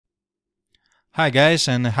Hi guys,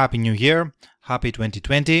 and Happy New Year, Happy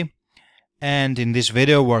 2020. And in this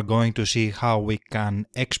video we're going to see how we can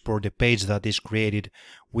export a page that is created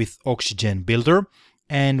with Oxygen Builder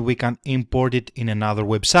and we can import it in another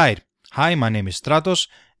website. Hi, my name is Stratos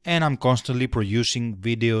and I'm constantly producing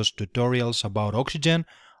videos, tutorials about Oxygen,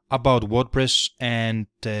 about WordPress and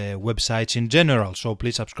websites in general. So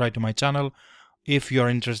please subscribe to my channel if you're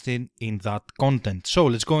interested in that content. So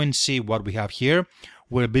let's go and see what we have here.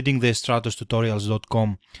 We're building the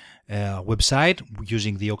stratostutorials.com website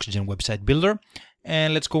using the Oxygen website builder,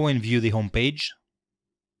 and let's go and view the home page.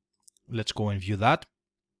 Let's go and view that.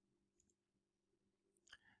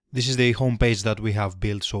 This is the home page that we have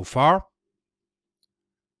built so far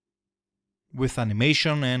with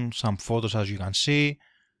animation and some photos, as you can see,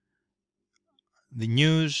 the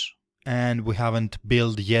news, and we haven't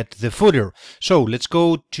built yet the footer. So let's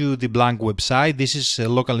go to the blank website. This is a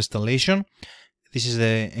local installation. This is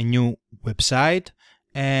a new website,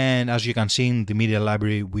 and as you can see in the media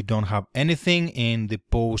library we don't have anything. In the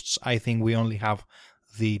posts I think we only have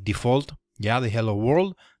the default, the hello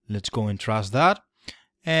world. Let's go and trust that.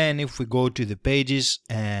 And if we go to the pages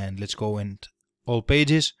and let's go and all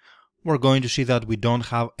pages, we're going to see that we don't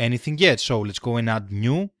have anything yet. So let's go and add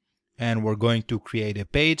new, and we're going to create a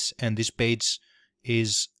page, and this page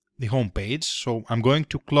is the home page. So I'm going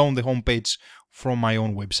to clone the home page from my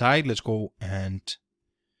own website. Let's go and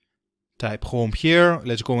type home here.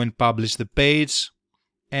 Let's go and publish the page.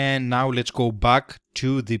 And now let's go back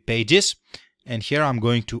to the pages. And here I'm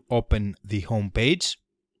going to open the home page.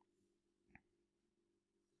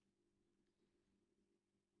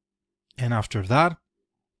 And after that,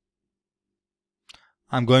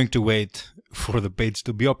 I'm going to wait for the page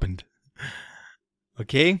to be opened.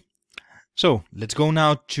 Okay. So let's go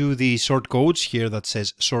now to the shortcodes here that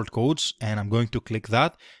says shortcodes, and I'm going to click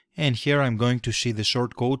that, and here I'm going to see the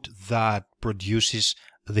shortcode that produces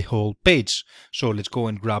the whole page. So let's go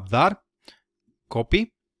and grab that,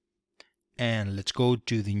 copy, and let's go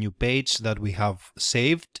to the new page that we have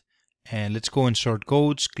saved, and let's go in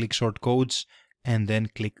shortcodes, click shortcodes, and then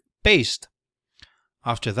click paste.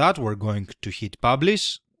 After that we're going to hit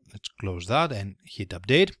publish. Let's close that and hit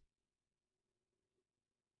update.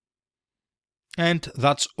 And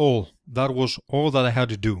that's all. That was all that I had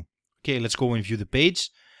to do. Okay, let's go and view the page.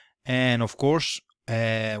 And of course,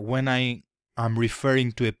 when I'm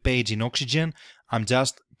referring to a page in Oxygen, I'm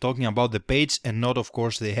just talking about the page and not, of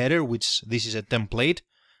course, the header, which this is a template.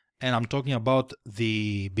 And I'm talking about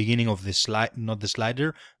the beginning of the slide, not the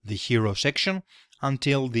slider, the hero section,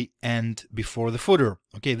 until the end before the footer.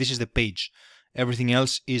 Okay, this is the page. Everything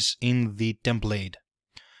else is in the template.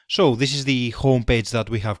 So this is the home page that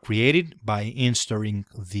we have created by inserting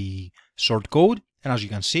the shortcode, and as you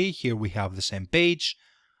can see here we have the same page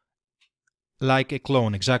like a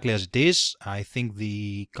clone, exactly as it is. I think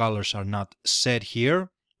the colors are not set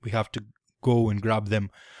here. We have to go and grab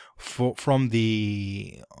them from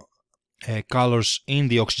the colors in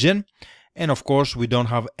the Oxygen, and of course we don't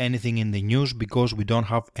have anything in the news because we don't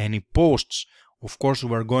have any posts. Of course,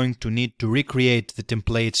 we're going to need to recreate the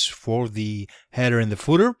templates for the header and the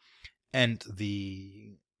footer and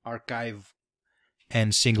the archive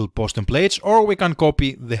and single post templates, or we can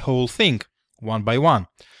copy the whole thing one by one.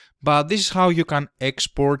 But this is how you can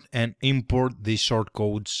export and import the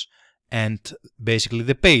shortcodes and basically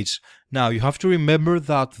the page. Now you have to remember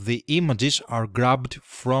that the images are grabbed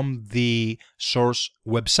from the source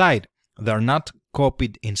website. They're not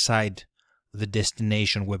copied inside the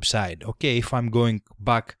destination website. Okay, if I'm going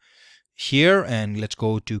back here and let's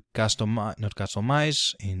go to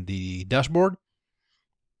customize in the dashboard,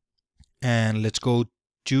 and let's go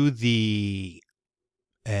to the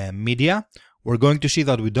media, we're going to see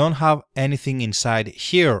that we don't have anything inside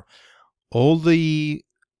here. All the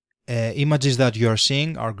images that you are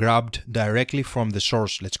seeing are grabbed directly from the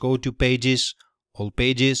source. Let's go to pages, all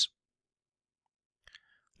pages.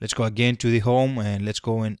 Let's go again to the home and let's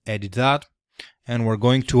go and edit that. And we're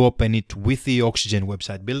going to open it with the Oxygen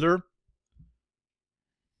website builder.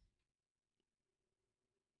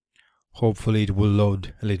 Hopefully it will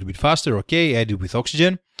load a little bit faster. Okay, edit with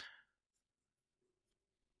Oxygen.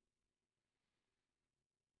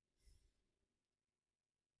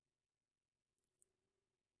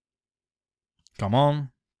 Come on.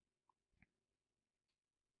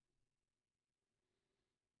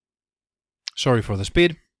 Sorry for the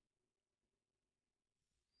speed.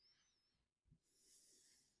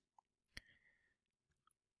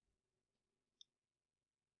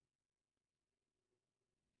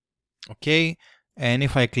 Okay, and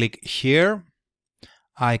if I click here,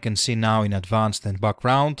 I can see now in advanced and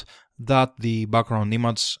background that the background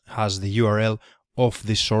image has the URL of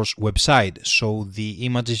the source website, so the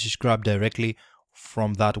images is grabbed directly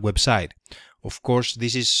from that website. Of course,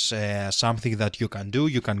 this is something that you can do.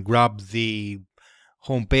 You can grab the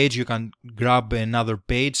home page, you can grab another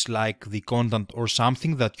page like the content or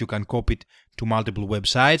something that you can copy it to multiple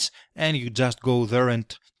websites, and you just go there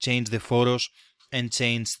and change the photos and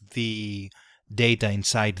change the data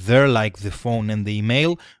inside there, like the phone and the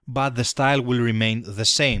email, but the style will remain the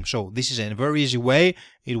same. So this is a very easy way.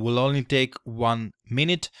 It will only take 1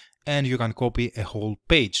 minute and you can copy a whole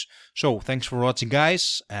page. So thanks for watching,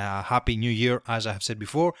 guys. Happy New Year, as I have said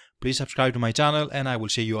before. Please subscribe to my channel and I will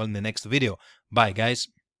see you all in the next video. Bye, guys.